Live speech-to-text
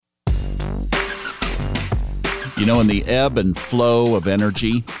You know, in the ebb and flow of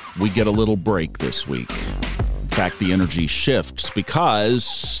energy, we get a little break this week. In fact, the energy shifts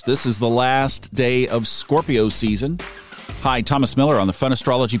because this is the last day of Scorpio season. Hi, Thomas Miller on the Fun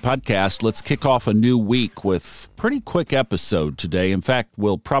Astrology Podcast. Let's kick off a new week with a pretty quick episode today. In fact,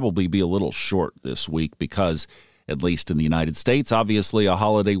 we'll probably be a little short this week because, at least in the United States, obviously a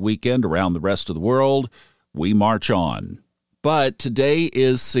holiday weekend. Around the rest of the world, we march on. But today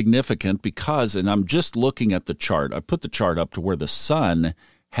is significant because, and I'm just looking at the chart, I put the chart up to where the sun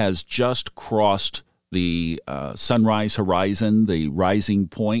has just crossed the sunrise horizon, the rising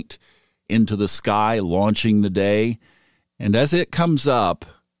point into the sky, launching the day. And as it comes up,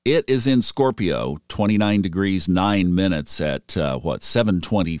 it is in Scorpio, 29 degrees, 9 minutes at,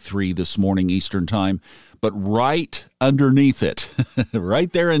 7:23 this morning Eastern Time. But right underneath it,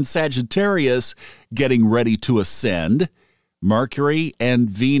 right there in Sagittarius, getting ready to ascend, Mercury and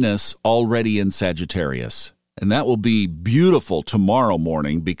Venus already in Sagittarius. And that will be beautiful tomorrow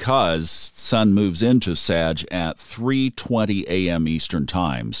morning because sun moves into Sag at 3:20 a.m. Eastern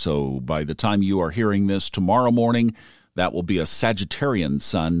Time. So by the time you are hearing this tomorrow morning, that will be a Sagittarian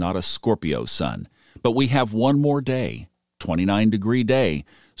sun, not a Scorpio sun. But we have one more day, 29-degree day,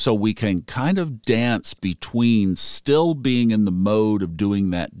 so we can kind of dance between still being in the mode of doing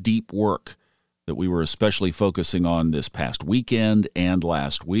that deep work that we were especially focusing on this past weekend and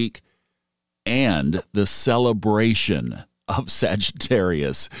last week, and the celebration of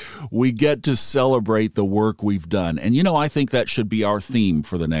Sagittarius. We get to celebrate the work we've done. And, you know, I think that should be our theme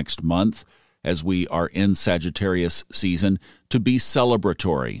for the next month as we are in Sagittarius season, to be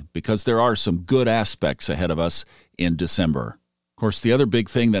celebratory, because there are some good aspects ahead of us in December. Of course, the other big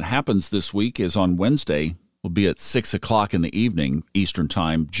thing that happens this week is on Wednesday, will be at 6 o'clock in the evening Eastern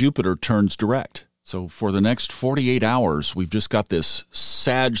Time, Jupiter turns direct. So for the next 48 hours, we've just got this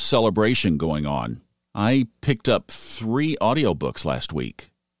Sag celebration going on. I picked up 3 audiobooks last week.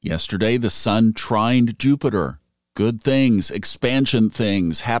 Yesterday, the sun trined Jupiter. Good things, expansion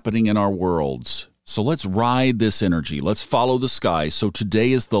things happening in our worlds. So let's ride this energy. Let's follow the sky. So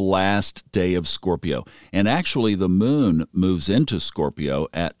today is the last day of Scorpio. And actually, the moon moves into Scorpio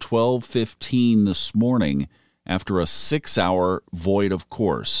at 12:15 this morning after a 6-hour void of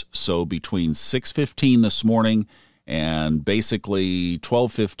course. So between 6:15 this morning and basically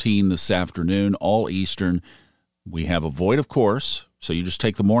 12:15 this afternoon, all Eastern, we have a void of course. So you just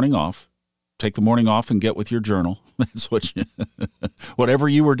take the morning off. Take the morning off and get with your journal. That's what whatever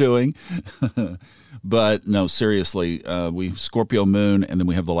you were doing. But no, seriously, we Scorpio moon, and then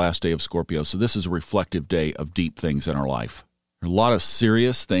we have the last day of Scorpio. So this is a reflective day of deep things in our life. There are a lot of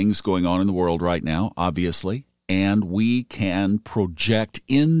serious things going on in the world right now, obviously, and we can project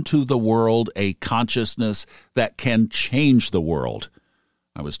into the world a consciousness that can change the world.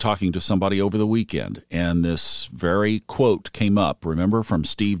 I was talking to somebody over the weekend, and this very quote came up. Remember, from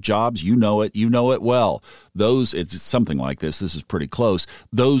Steve Jobs? You know it well. It's something like this. This is pretty close.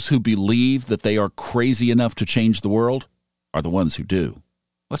 Those who believe that they are crazy enough to change the world are the ones who do.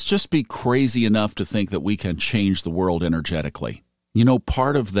 Let's just be crazy enough to think that we can change the world energetically. You know,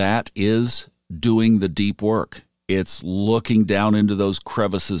 part of that is doing the deep work. It's looking down into those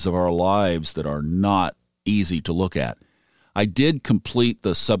crevices of our lives that are not easy to look at. I did complete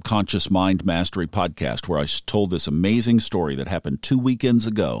the Subconscious Mind Mastery podcast where I told this amazing story that happened 2 weekends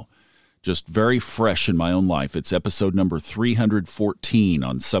ago, just very fresh in my own life. It's episode number 314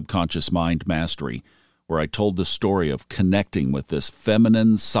 on Subconscious Mind Mastery, where I told the story of connecting with this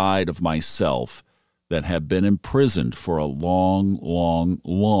feminine side of myself that had been imprisoned for a long, long,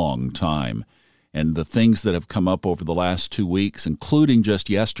 long time. And the things that have come up over the last 2 weeks, including just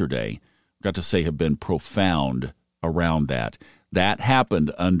yesterday, I've got to say have been profound around that. That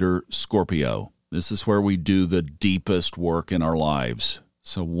happened under Scorpio. This is where we do the deepest work in our lives.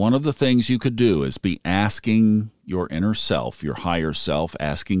 So one of the things you could do is be asking your inner self, your higher self,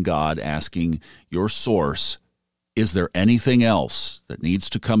 asking God, asking your source, is there anything else that needs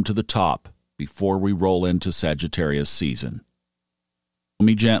to come to the top before we roll into Sagittarius season? Show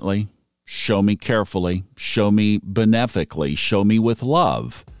me gently, show me carefully, show me benefically, show me with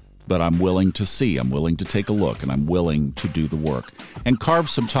love. But I'm willing to see, I'm willing to take a look, and I'm willing to do the work. And carve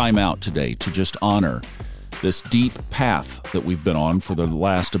some time out today to just honor this deep path that we've been on for the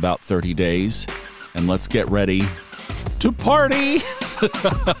last about 30 days. And let's get ready to party!